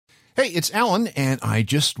Hey, it's Alan, and I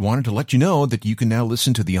just wanted to let you know that you can now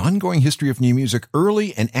listen to the ongoing history of new music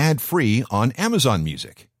early and ad-free on Amazon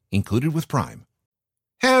Music, included with Prime.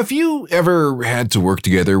 Have you ever had to work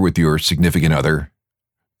together with your significant other?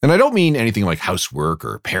 And I don't mean anything like housework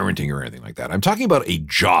or parenting or anything like that. I'm talking about a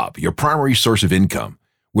job, your primary source of income,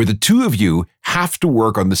 where the two of you have to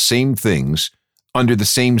work on the same things under the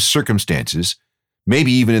same circumstances,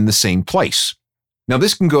 maybe even in the same place. Now,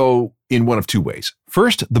 this can go in one of two ways.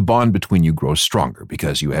 First, the bond between you grows stronger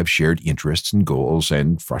because you have shared interests and goals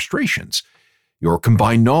and frustrations. Your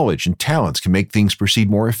combined knowledge and talents can make things proceed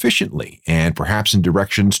more efficiently and perhaps in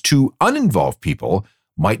directions two uninvolved people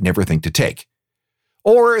might never think to take.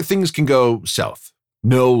 Or things can go south.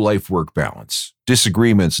 No life-work balance,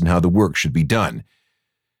 disagreements in how the work should be done.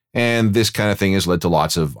 And this kind of thing has led to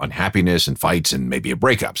lots of unhappiness and fights and maybe a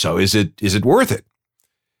breakup. So is it worth it?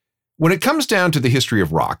 When it comes down to the history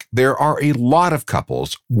of rock, there are a lot of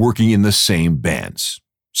couples working in the same bands.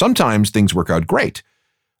 Sometimes things work out great.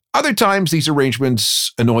 Other times these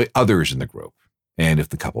arrangements annoy others in the group. And if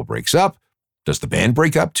the couple breaks up, does the band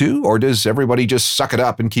break up too? Or does everybody just suck it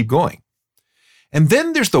up and keep going? And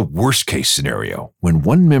then there's the worst case scenario, when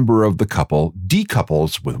one member of the couple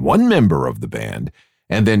decouples with one member of the band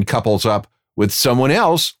and then couples up with someone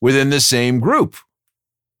else within the same group.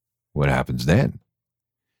 What happens then?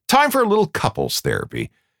 Time for a little couples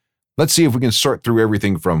therapy. Let's see if we can sort through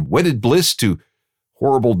everything from wedded bliss to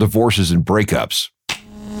horrible divorces and breakups.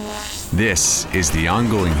 This is the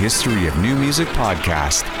Ongoing History of New Music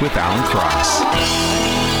podcast with Alan Cross.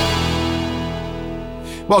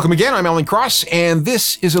 Welcome again, I'm Alan Cross, and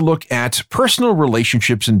this is a look at personal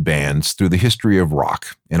relationships and bands through the history of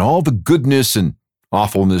rock and all the goodness and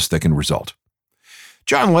awfulness that can result.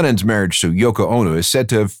 John Lennon's marriage to Yoko Ono is said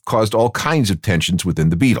to have caused all kinds of tensions within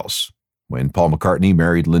the Beatles. When Paul McCartney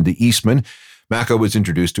married Linda Eastman, Mako was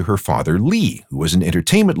introduced to her father, Lee, who was an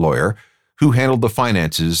entertainment lawyer who handled the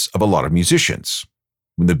finances of a lot of musicians.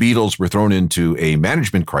 When the Beatles were thrown into a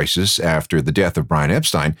management crisis after the death of Brian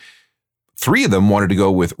Epstein, three of them wanted to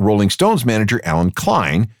go with Rolling Stones manager Alan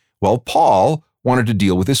Klein, while Paul wanted to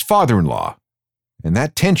deal with his father-in-law. And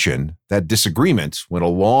that tension, that disagreement, went a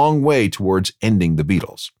long way towards ending the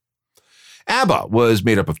Beatles. ABBA was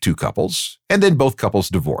made up of two couples, and then both couples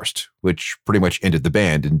divorced, which pretty much ended the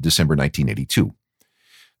band in December 1982.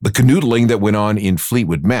 The canoodling that went on in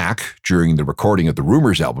Fleetwood Mac during the recording of the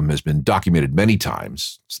Rumours album has been documented many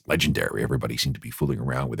times. It's legendary. Everybody seemed to be fooling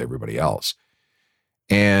around with everybody else.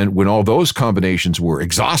 And when all those combinations were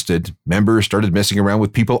exhausted, members started messing around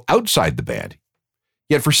with people outside the band.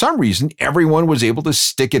 Yet for some reason, everyone was able to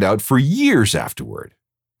stick it out for years afterward,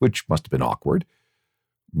 which must have been awkward.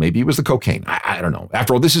 Maybe it was the cocaine. I don't know.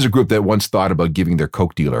 After all, this is a group that once thought about giving their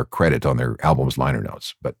coke dealer credit on their album's liner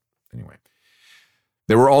notes. But anyway,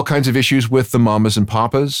 there were all kinds of issues with the Mamas and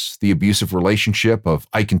Papas, the abusive relationship of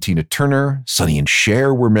Ike and Tina Turner. Sonny and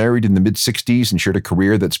Cher were married in the mid-60s and shared a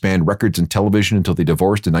career that spanned records and television until they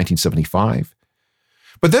divorced in 1975.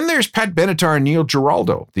 But then there's Pat Benatar and Neil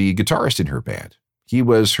Giraldo, the guitarist in her band. He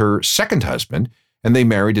was her second husband, and they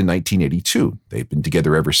married in 1982. They've been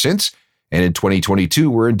together ever since, and in 2022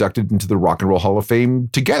 were inducted into the Rock and Roll Hall of Fame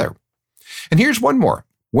together. And here's one more.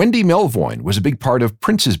 Wendy Melvoin was a big part of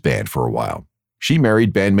Prince's band for a while. She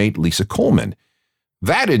married bandmate Lisa Coleman.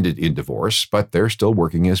 That ended in divorce, but they're still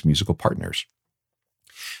working as musical partners.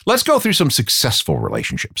 Let's go through some successful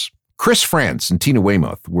relationships. Chris Frantz and Tina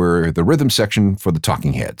Weymouth were the rhythm section for the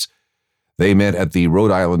Talking Heads. They met at the Rhode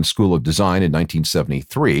Island School of Design in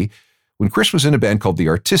 1973 when Chris was in a band called the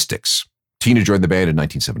Artistics. Tina joined the band in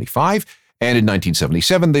 1975, and in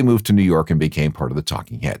 1977 they moved to New York and became part of the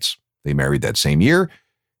Talking Heads. They married that same year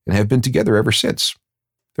and have been together ever since.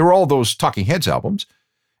 There were all those Talking Heads albums,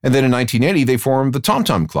 and then in 1980 they formed the Tom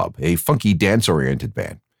Tom Club, a funky dance-oriented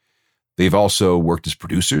band. They've also worked as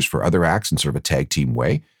producers for other acts in sort of a tag team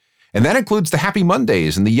way, and that includes the Happy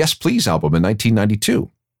Mondays and the Yes Please album in 1992.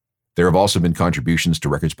 There have also been contributions to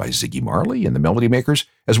records by Ziggy Marley and the Melody Makers,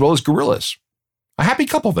 as well as Gorillaz. A happy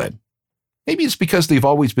couple, then. Maybe it's because they've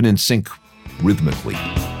always been in sync rhythmically.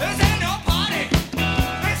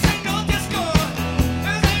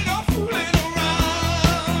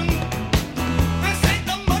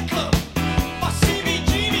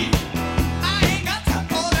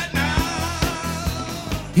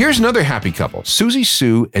 Here's another happy couple, Susie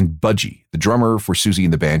Sue and Budgie, the drummer for Susie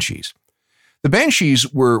and the Banshees. The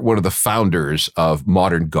Banshees were one of the founders of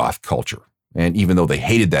modern goth culture, and even though they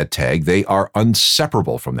hated that tag, they are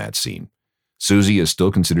inseparable from that scene. Susie is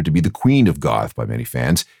still considered to be the queen of goth by many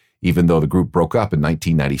fans, even though the group broke up in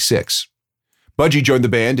 1996. Budgie joined the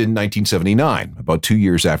band in 1979, about 2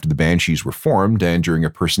 years after the Banshees were formed and during a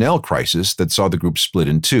personnel crisis that saw the group split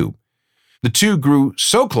in two. The two grew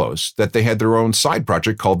so close that they had their own side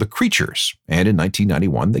project called The Creatures, and in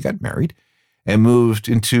 1991 they got married and moved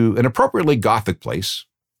into an appropriately gothic place,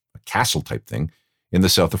 a castle-type thing, in the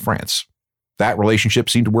south of France. That relationship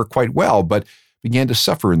seemed to work quite well, but began to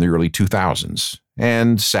suffer in the early 2000s,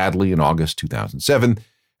 and sadly in August 2007,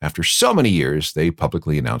 after so many years, they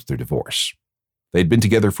publicly announced their divorce. They'd been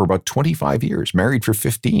together for about 25 years, married for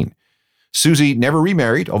 15. Susie never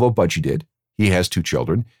remarried, although Budgie did. He has 2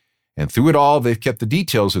 children. And through it all, they've kept the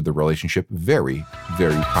details of the relationship very,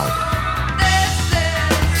 very private.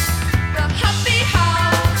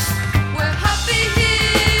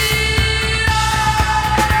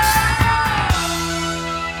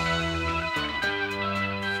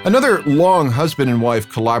 Another long husband and wife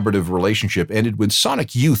collaborative relationship ended when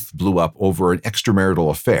Sonic Youth blew up over an extramarital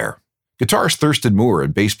affair. Guitarist Thurston Moore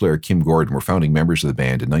and bass player Kim Gordon were founding members of the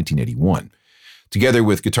band in 1981. Together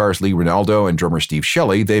with guitarist Lee Ranaldo and drummer Steve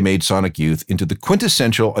Shelley, they made Sonic Youth into the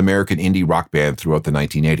quintessential American indie rock band throughout the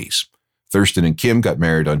 1980s. Thurston and Kim got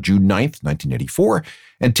married on June 9th, 1984,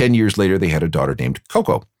 and 10 years later they had a daughter named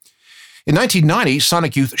Coco. In 1990,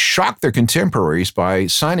 Sonic Youth shocked their contemporaries by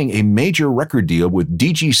signing a major record deal with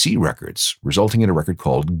DGC Records, resulting in a record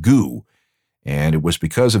called Goo. And it was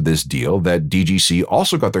because of this deal that DGC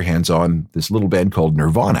also got their hands on this little band called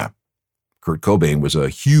Nirvana. Kurt Cobain was a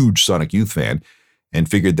huge Sonic Youth fan and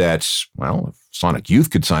figured that, well, if Sonic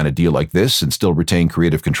Youth could sign a deal like this and still retain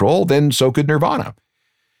creative control, then so could Nirvana.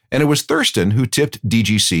 And it was Thurston who tipped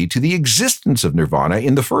DGC to the existence of Nirvana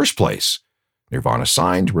in the first place. Nirvana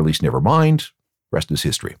signed, released Nevermind, rest is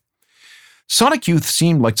history. Sonic Youth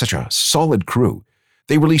seemed like such a solid crew.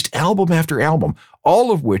 They released album after album,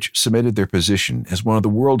 all of which cemented their position as one of the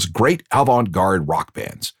world's great avant-garde rock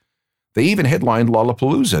bands. They even headlined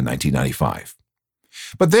Lollapalooza in 1995.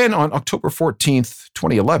 But then on October 14th,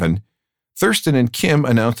 2011, Thurston and Kim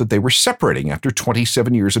announced that they were separating after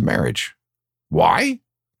 27 years of marriage. Why?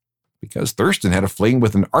 Because Thurston had a fling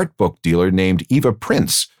with an art book dealer named Eva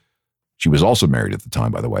Prince. She was also married at the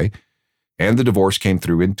time, by the way, and the divorce came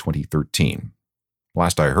through in 2013.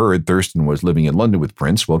 Last I heard, Thurston was living in London with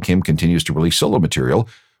Prince, while Kim continues to release solo material,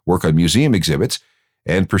 work on museum exhibits,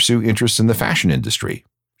 and pursue interests in the fashion industry.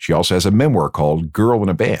 She also has a memoir called Girl in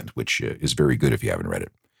a Band, which is very good if you haven't read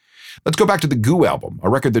it. Let's go back to the Goo album, a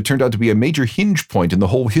record that turned out to be a major hinge point in the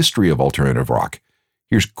whole history of alternative rock.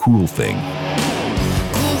 Here's Cool Thing.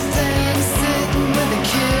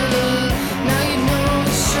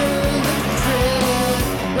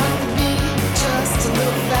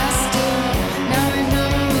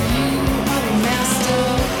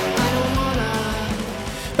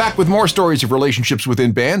 Back with more stories of relationships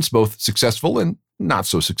within bands, both successful and not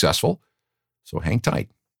so successful. So hang tight.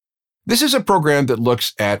 This is a program that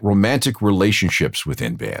looks at romantic relationships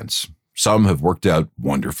within bands. Some have worked out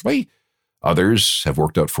wonderfully, others have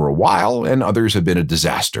worked out for a while, and others have been a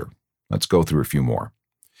disaster. Let's go through a few more.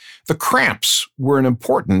 The Cramps were an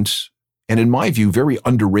important, and in my view, very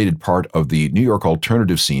underrated part of the New York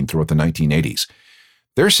alternative scene throughout the 1980s.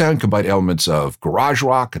 Their sound combined elements of garage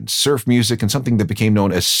rock and surf music and something that became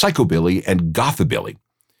known as psychobilly and gothabilly.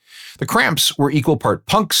 The Cramps were equal part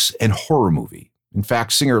punks and horror movie. In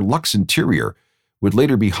fact, singer Lux Interior would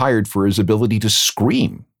later be hired for his ability to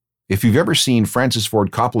scream. If you've ever seen Francis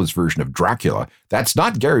Ford Coppola's version of Dracula, that's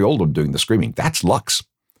not Gary Oldman doing the screaming, that's Lux.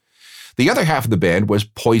 The other half of the band was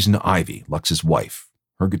Poison Ivy, Lux's wife.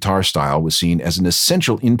 Her guitar style was seen as an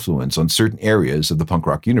essential influence on certain areas of the punk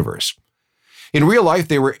rock universe. In real life,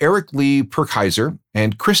 they were Eric Lee Perkheiser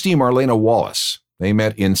and Christy Marlena Wallace. They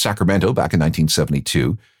met in Sacramento back in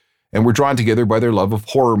 1972 and were drawn together by their love of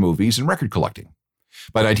horror movies and record collecting.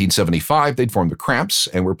 By 1975, they'd formed the Cramps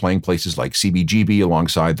and were playing places like CBGB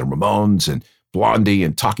alongside the Ramones and Blondie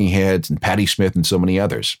and Talking Heads and Patti Smith and so many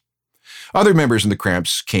others. Other members in the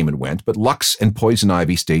Cramps came and went, but Lux and Poison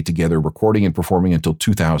Ivy stayed together, recording and performing until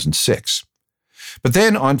 2006. But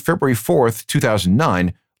then on February 4th,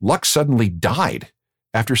 2009, Lux suddenly died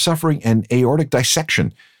after suffering an aortic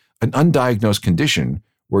dissection, an undiagnosed condition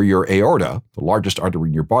where your aorta, the largest artery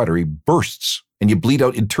in your body, bursts and you bleed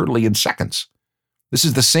out internally in seconds. This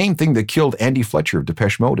is the same thing that killed Andy Fletcher of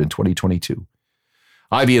Depeche Mode in 2022.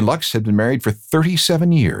 Ivy and Lux had been married for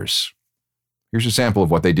 37 years. Here's a sample of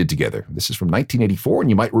what they did together. This is from 1984, and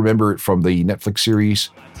you might remember it from the Netflix series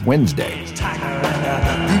Wednesday.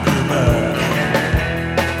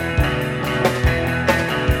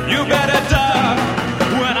 You better duck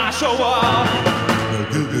when I show up.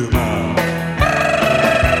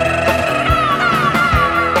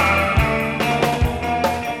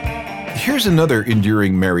 here's another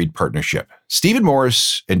enduring married partnership, Stephen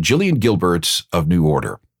Morris and Gillian Gilbert of New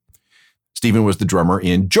Order. Stephen was the drummer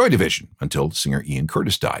in Joy Division until singer Ian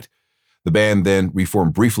Curtis died. The band then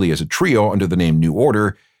reformed briefly as a trio under the name New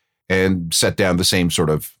Order and set down the same sort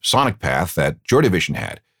of sonic path that Joy Division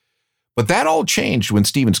had. But that all changed when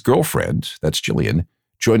Stephen's girlfriend, that's Gillian,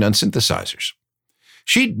 joined on synthesizers.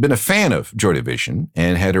 She'd been a fan of Joy Division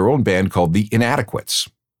and had her own band called The Inadequates.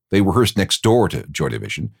 They rehearsed next door to Joy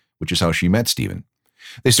Division, which is how she met Stephen.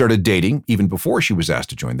 They started dating even before she was asked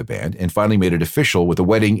to join the band and finally made it official with a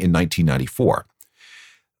wedding in 1994.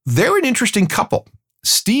 They're an interesting couple.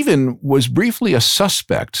 Stephen was briefly a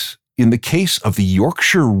suspect in the case of the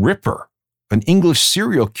Yorkshire Ripper, an English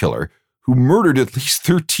serial killer who murdered at least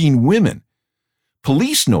 13 women.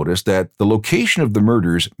 Police noticed that the location of the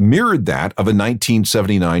murders mirrored that of a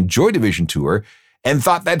 1979 Joy Division tour and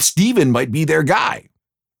thought that Stephen might be their guy.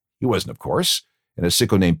 He wasn't, of course, and a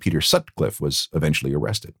sicko named Peter Sutcliffe was eventually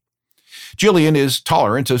arrested. Gillian is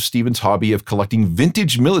tolerant of Stephen's hobby of collecting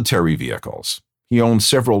vintage military vehicles. He owns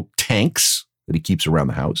several tanks that he keeps around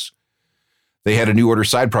the house. They had a New Order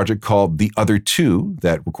side project called The Other Two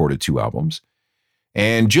that recorded 2 albums.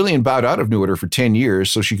 And Gillian bowed out of New Order for 10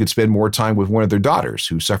 years so she could spend more time with one of their daughters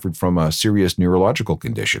who suffered from a serious neurological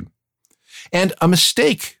condition. And a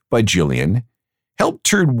mistake by Gillian helped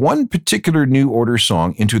turn one particular New Order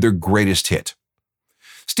song into their greatest hit.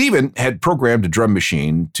 Stephen had programmed a drum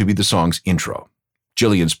machine to be the song's intro.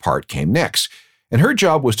 Gillian's part came next, and her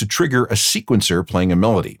job was to trigger a sequencer playing a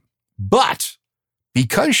melody. But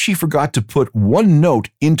because she forgot to put one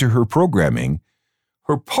note into her programming,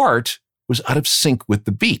 her part was out of sync with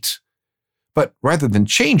the beat. But rather than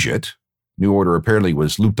change it, New Order apparently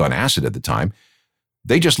was looped on acid at the time,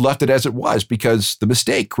 they just left it as it was because the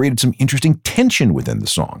mistake created some interesting tension within the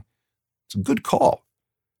song. It's a good call.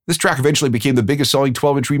 This track eventually became the biggest selling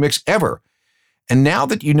 12-inch remix ever. And now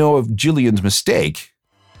that you know of Gillian's mistake,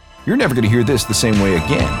 you're never going to hear this the same way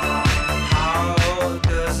again. How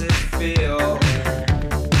does it feel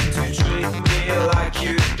to treat me like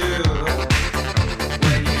you do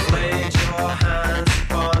when you've laid your hands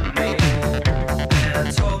upon me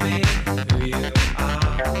and told me who you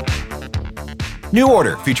are? New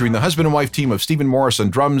Order, featuring the husband and wife team of Stephen Morris on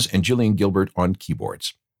drums and Gillian Gilbert on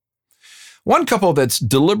keyboards. One couple that's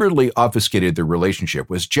deliberately obfuscated their relationship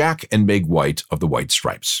was Jack and Meg White of the White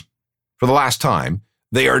Stripes. For the last time,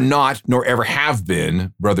 they are not, nor ever have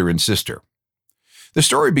been, brother and sister. The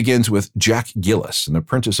story begins with Jack Gillis, an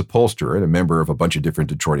apprentice upholsterer and a member of a bunch of different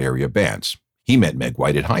Detroit area bands. He met Meg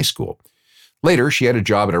White in high school. Later, she had a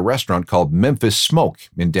job at a restaurant called Memphis Smoke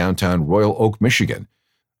in downtown Royal Oak, Michigan,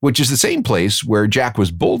 which is the same place where Jack was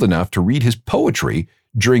bold enough to read his poetry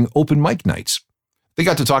during open mic nights. They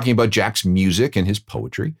got to talking about Jack's music and his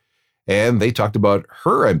poetry, and they talked about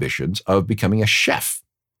her ambitions of becoming a chef.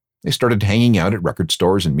 They started hanging out at record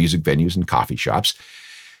stores and music venues and coffee shops,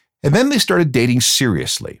 and then they started dating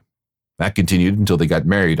seriously. That continued until they got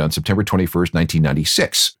married on September 21st,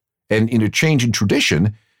 1996. And in a change in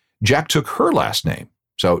tradition, Jack took her last name,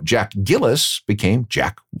 so Jack Gillis became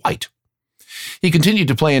Jack White. He continued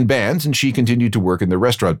to play in bands, and she continued to work in the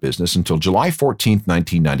restaurant business until July 14th,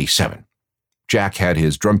 1997. Jack had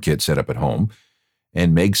his drum kit set up at home,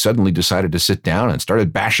 and Meg suddenly decided to sit down and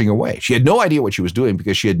started bashing away. She had no idea what she was doing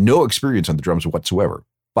because she had no experience on the drums whatsoever.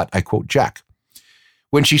 But I quote Jack,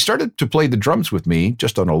 "When she started to play the drums with me,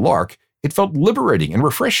 just on a lark, it felt liberating and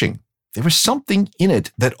refreshing. There was something in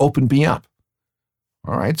it that opened me up."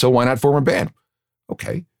 All right, so why not form a band?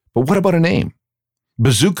 Okay, but what about a name?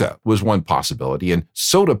 Bazooka was one possibility, and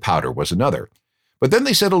Soda Powder was another. But then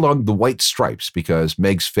they settled on the White Stripes because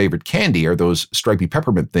Meg's favorite candy are those stripy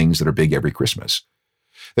peppermint things that are big every Christmas.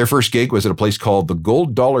 Their first gig was at a place called the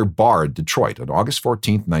Gold Dollar Bar in Detroit on August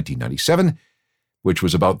 14th, 1997, which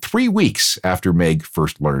was about 3 weeks after Meg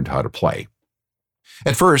first learned how to play.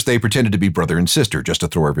 At first, they pretended to be brother and sister just to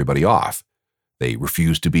throw everybody off. They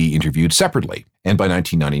refused to be interviewed separately, and by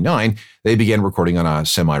 1999, they began recording on a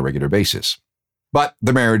semi-regular basis. But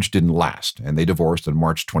the marriage didn't last, and they divorced on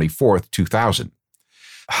March 24th, 2000.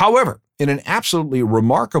 However, in an absolutely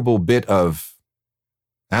remarkable bit of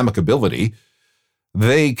amicability,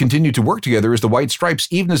 they continued to work together as the White Stripes,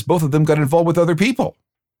 even as both of them got involved with other people.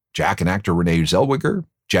 Jack and actor Renee Zellweger,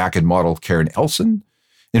 Jack and model Karen Elson.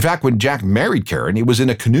 In fact, when Jack married Karen, he was in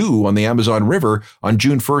a canoe on the Amazon River on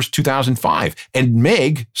June 1st, 2005, and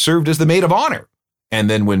Meg served as the maid of honor. And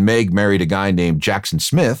then when Meg married a guy named Jackson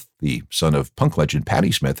Smith, the son of punk legend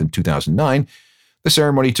Patti Smith, in 2009, the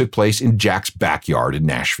ceremony took place in Jack's backyard in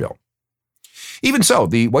Nashville. Even so,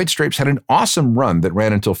 the White Stripes had an awesome run that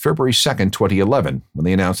ran until February 2nd, 2011, when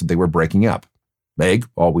they announced that they were breaking up. Meg,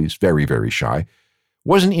 always very, very shy,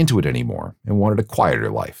 wasn't into it anymore and wanted a quieter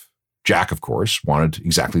life. Jack, of course, wanted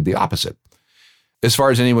exactly the opposite. As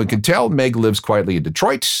far as anyone could tell, Meg lives quietly in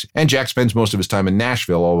Detroit, and Jack spends most of his time in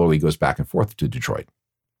Nashville, although he goes back and forth to Detroit.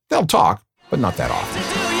 They'll talk, but not that often.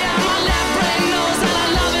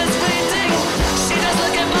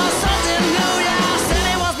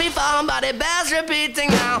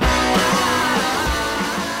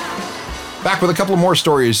 Back with a couple more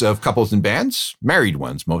stories of couples and bands, married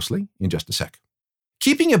ones mostly, in just a sec.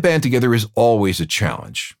 Keeping a band together is always a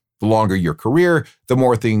challenge. The longer your career, the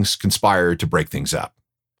more things conspire to break things up.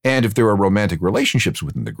 And if there are romantic relationships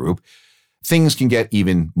within the group, things can get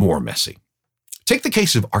even more messy. Take the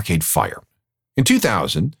case of Arcade Fire. In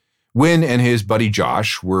 2000, Wynn and his buddy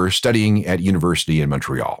Josh were studying at university in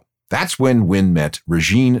Montreal. That's when Wynn met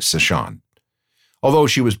Regine Sachon. Although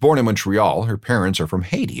she was born in Montreal, her parents are from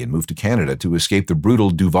Haiti and moved to Canada to escape the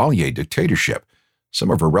brutal Duvalier dictatorship.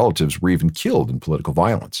 Some of her relatives were even killed in political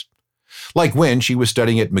violence. Like Wynn, she was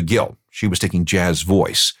studying at McGill. She was taking jazz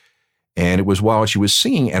voice. And it was while she was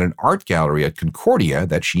singing at an art gallery at Concordia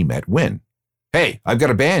that she met Wynn. "Hey, I've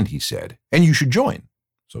got a band," he said, "and you should join."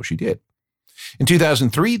 So she did. In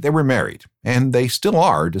 2003, they were married, and they still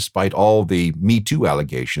are, despite all the Me Too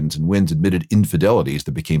allegations and Wynn's admitted infidelities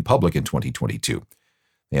that became public in 2022.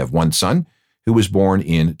 They have one son, who was born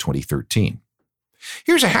in 2013.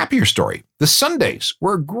 Here's a happier story. The Sundays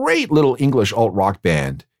were a great little English alt-rock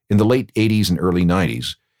band in the late 80s and early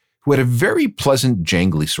 90s who had a very pleasant,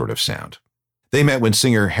 jangly sort of sound. They met when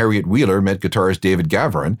singer Harriet Wheeler met guitarist David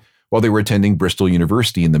Gavron while they were attending Bristol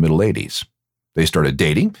University in the middle 80s. They started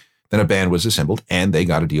dating. Then a band was assembled, and they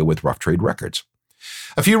got a deal with Rough Trade Records.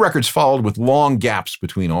 A few records followed with long gaps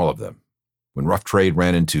between all of them. When Rough Trade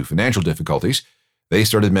ran into financial difficulties, they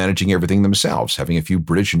started managing everything themselves, having a few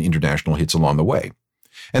British and international hits along the way.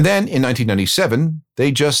 And then, in 1997, they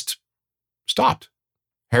just stopped.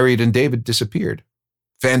 Harriet and David disappeared.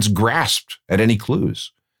 Fans grasped at any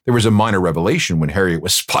clues. There was a minor revelation when Harriet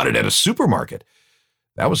was spotted at a supermarket.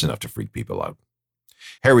 That was enough to freak people out.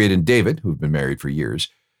 Harriet and David, who've been married for years,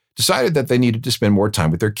 decided that they needed to spend more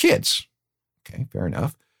time with their kids. Okay, fair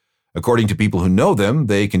enough. According to people who know them,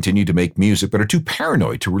 they continue to make music but are too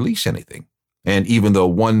paranoid to release anything. And even though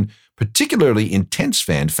one particularly intense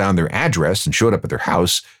fan found their address and showed up at their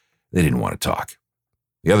house, they didn't want to talk.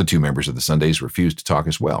 The other two members of the Sundays refused to talk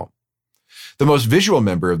as well. The most visual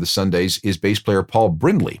member of the Sundays is bass player Paul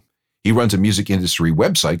Brindley. He runs a music industry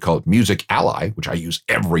website called Music Ally, which I use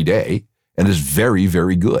every day, and is very,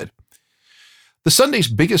 very good. The Sundays'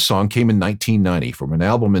 biggest song came in 1990 from an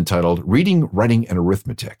album entitled Reading, Writing, and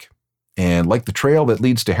Arithmetic. And like the trail that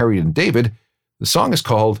leads to Harriet and David, the song is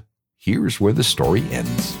called Here's Where the Story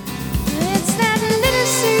Ends. It's that little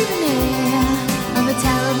souvenir of a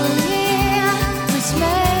terrible year which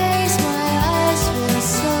makes my eyes feel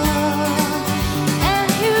sore. And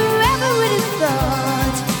whoever would have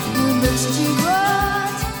thought who must you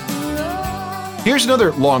Here's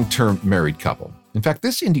another long-term married couple. In fact,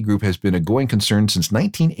 this indie group has been a going concern since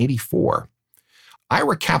 1984.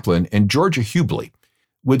 Ira Kaplan and Georgia Hubley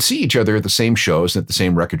would see each other at the same shows and at the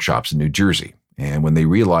same record shops in New Jersey. And when they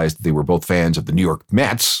realized they were both fans of the New York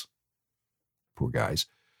Mets, poor guys,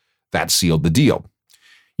 that sealed the deal.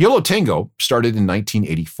 Yo La Tengo started in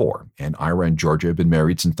 1984, and Ira and Georgia have been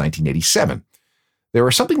married since 1987. There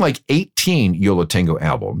are something like 18 Yo La Tengo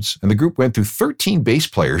albums, and the group went through 13 bass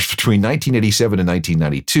players between 1987 and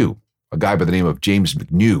 1992. A guy by the name of James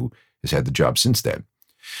McNew has had the job since then.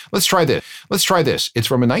 Let's try this. It's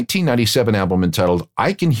from a 1997 album entitled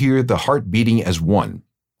I Can Hear the Heart Beating as One.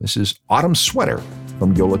 This is Autumn Sweater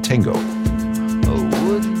from Yo La Tengo. Oh,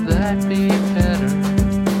 wouldn't that be better?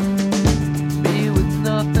 Me with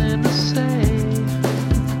nothing to say.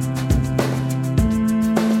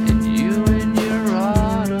 And you in your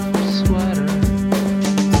autumn sweater.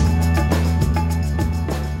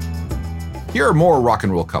 Here are more rock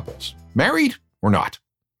and roll couples. Married or not?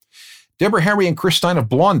 Deborah Harry and Chris Stein of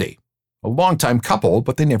Blondie. A longtime couple,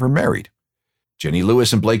 but they never married. Jenny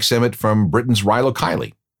Lewis and Blake Semmett from Britain's Rilo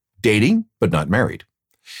Kiley. Dating, but not married.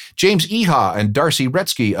 James Iha and Darcy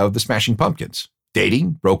Retzky of the Smashing Pumpkins.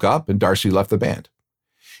 Dating, broke up, and Darcy left the band.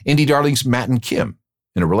 Indie darlings Matt and Kim.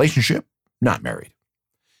 In a relationship, not married.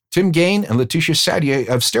 Tim Gain and Letitia Sadier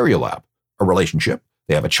of Stereolab. A relationship,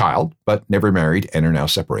 they have a child, but never married and are now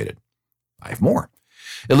separated. I have more.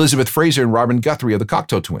 Elizabeth Fraser and Robin Guthrie of the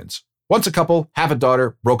Cocteau Twins. Once a couple, have a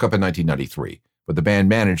daughter, broke up in 1993, but the band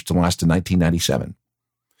managed to last to 1997.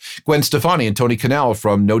 Gwen Stefani and Tony Kanal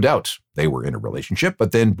from No Doubt. They were in a relationship,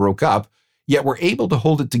 but then broke up, yet were able to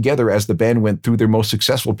hold it together as the band went through their most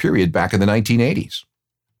successful period back in the 1980s.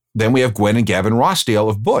 Then we have Gwen and Gavin Rossdale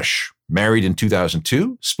of Bush, married in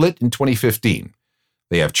 2002, split in 2015.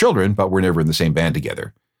 They have children, but were never in the same band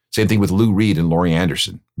together. Same thing with Lou Reed and Laurie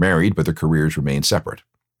Anderson, married, but their careers remain separate.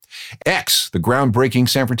 X, the groundbreaking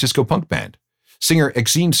San Francisco punk band. Singer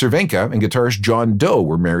Exene Cervenka and guitarist John Doe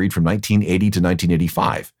were married from 1980 to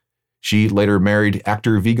 1985. She later married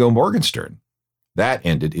actor Viggo Morgenstern. That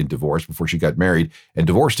ended in divorce before she got married and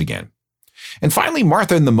divorced again. And finally,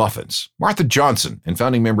 Martha and the Muffins, Martha Johnson and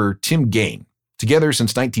founding member Tim Gain, together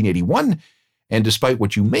since 1981, and despite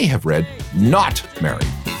what you may have read, not married.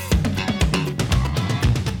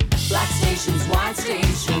 Black stations, white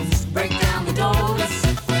stations, break down the doors.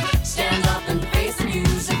 Stand up and face the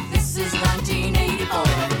music, this is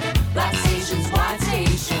 1984. Black stations, white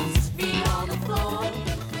stations, feet on the floor.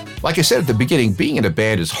 Like I said at the beginning, being in a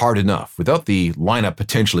band is hard enough without the lineup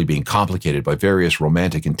potentially being complicated by various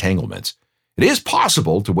romantic entanglements. It is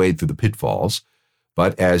possible to wade through the pitfalls,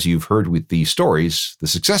 but as you've heard with these stories, the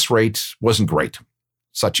success rate wasn't great.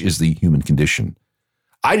 Such is the human condition.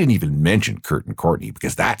 I didn't even mention Kurt and Courtney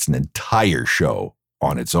because that's an entire show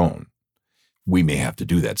on its own. We may have to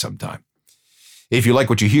do that sometime. If you like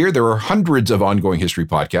what you hear, there are hundreds of ongoing history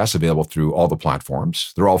podcasts available through all the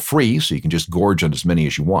platforms. They're all free, so you can just gorge on as many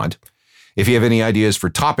as you want. If you have any ideas for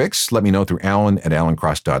topics, let me know through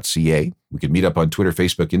alan@alancross.ca. We can meet up on Twitter,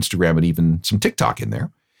 Facebook, Instagram, and even some TikTok in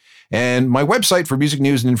there. And my website for music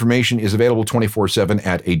news and information is available 24/7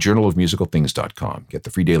 at ajournalofmusicalthings.com. Get the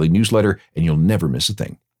free daily newsletter, and you'll never miss a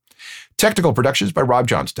thing. Technical productions by Rob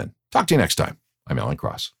Johnston. Talk to you next time. I'm Alan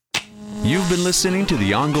Cross. You've been listening to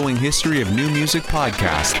the Ongoing History of New Music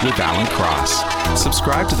podcast with Alan Cross.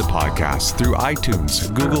 Subscribe to the podcast through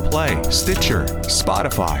iTunes, Google Play, Stitcher,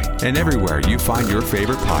 Spotify, and everywhere you find your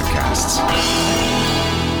favorite podcasts.